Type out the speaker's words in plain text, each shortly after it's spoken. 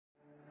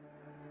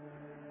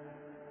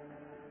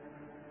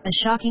A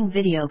shocking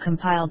video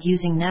compiled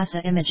using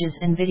NASA images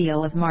and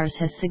video of Mars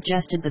has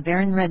suggested the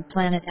barren red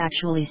planet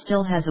actually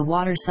still has a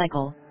water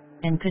cycle,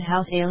 and could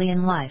house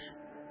alien life.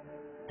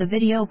 The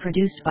video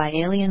produced by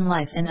Alien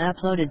Life and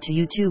uploaded to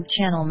YouTube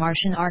channel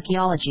Martian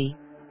Archaeology,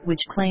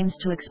 which claims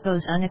to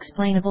expose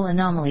unexplainable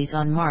anomalies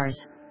on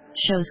Mars,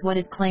 shows what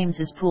it claims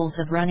is pools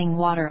of running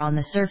water on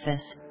the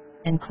surface,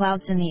 and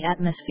clouds in the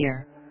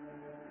atmosphere.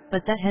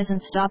 But that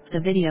hasn't stopped the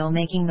video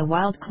making the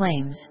wild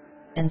claims,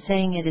 and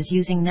saying it is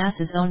using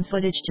NASA's own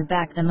footage to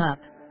back them up.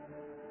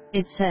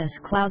 It says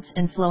clouds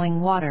and flowing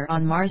water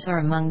on Mars are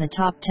among the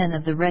top 10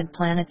 of the red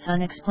planet's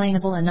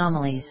unexplainable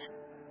anomalies.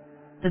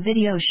 The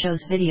video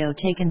shows video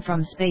taken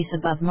from space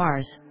above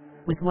Mars,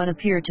 with what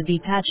appear to be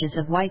patches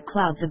of white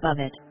clouds above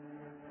it.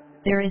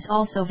 There is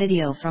also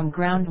video from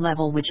ground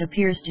level which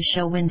appears to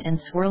show wind and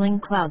swirling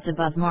clouds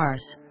above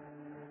Mars.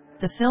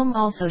 The film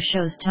also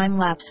shows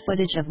time-lapse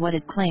footage of what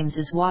it claims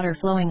is water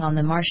flowing on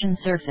the Martian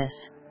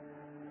surface.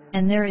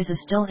 And there is a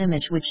still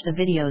image which the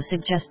video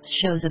suggests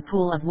shows a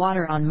pool of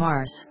water on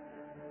Mars.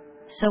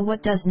 So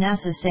what does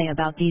NASA say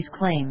about these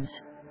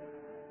claims?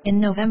 In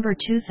November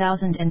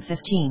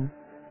 2015,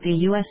 the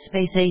U.S.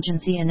 Space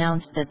Agency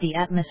announced that the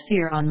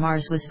atmosphere on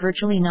Mars was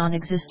virtually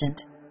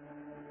non-existent.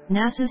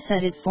 NASA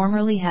said it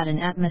formerly had an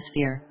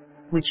atmosphere,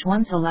 which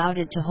once allowed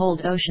it to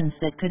hold oceans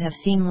that could have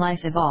seen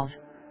life evolve,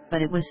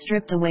 but it was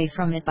stripped away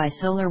from it by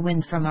solar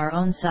wind from our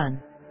own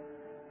sun.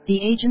 The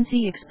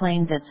agency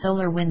explained that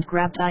solar wind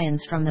grabbed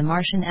ions from the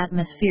Martian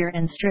atmosphere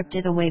and stripped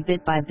it away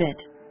bit by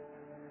bit.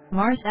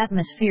 Mars'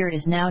 atmosphere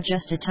is now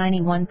just a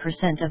tiny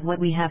 1% of what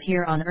we have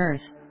here on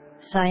Earth,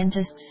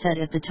 scientists said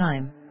at the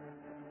time.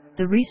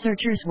 The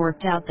researchers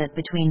worked out that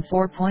between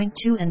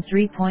 4.2 and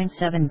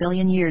 3.7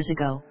 billion years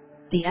ago,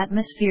 the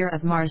atmosphere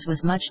of Mars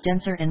was much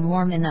denser and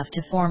warm enough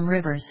to form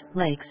rivers,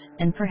 lakes,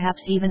 and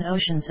perhaps even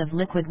oceans of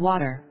liquid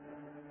water.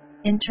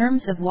 In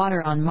terms of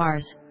water on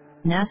Mars,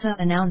 NASA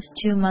announced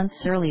 2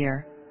 months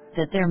earlier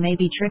that there may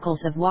be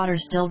trickles of water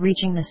still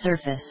reaching the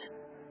surface.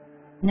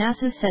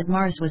 NASA said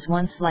Mars was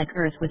once like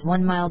Earth with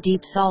 1 mile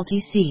deep salty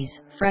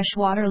seas,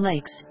 freshwater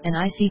lakes, and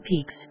icy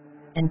peaks,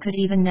 and could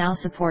even now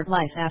support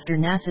life after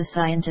NASA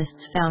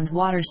scientists found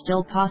water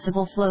still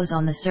possible flows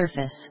on the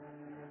surface.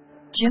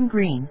 Jim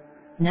Green,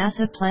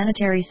 NASA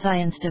Planetary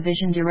Science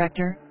Division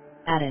Director,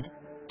 added,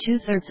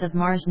 2/3 of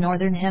Mars'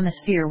 northern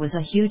hemisphere was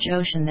a huge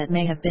ocean that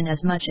may have been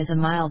as much as a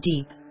mile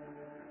deep.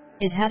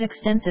 It had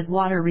extensive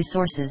water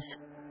resources.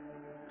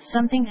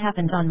 Something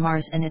happened on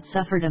Mars and it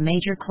suffered a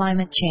major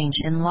climate change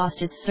and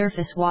lost its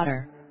surface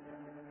water.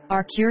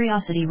 Our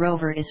Curiosity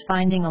rover is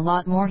finding a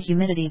lot more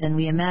humidity than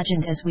we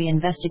imagined as we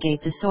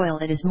investigate the soil.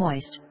 It is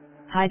moist,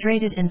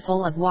 hydrated and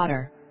full of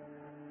water.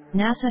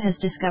 NASA has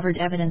discovered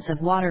evidence of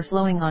water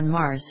flowing on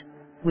Mars,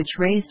 which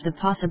raised the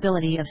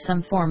possibility of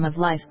some form of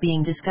life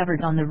being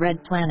discovered on the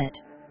red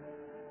planet.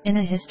 In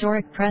a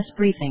historic press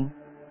briefing,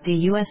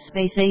 the U.S.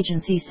 Space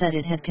Agency said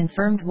it had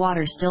confirmed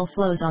water still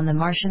flows on the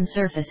Martian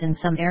surface in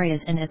some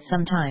areas and at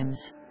some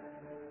times.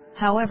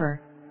 However,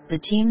 the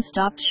team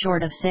stopped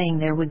short of saying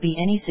there would be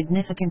any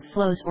significant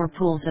flows or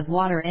pools of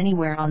water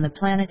anywhere on the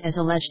planet as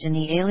alleged in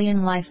the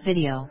Alien Life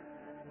video.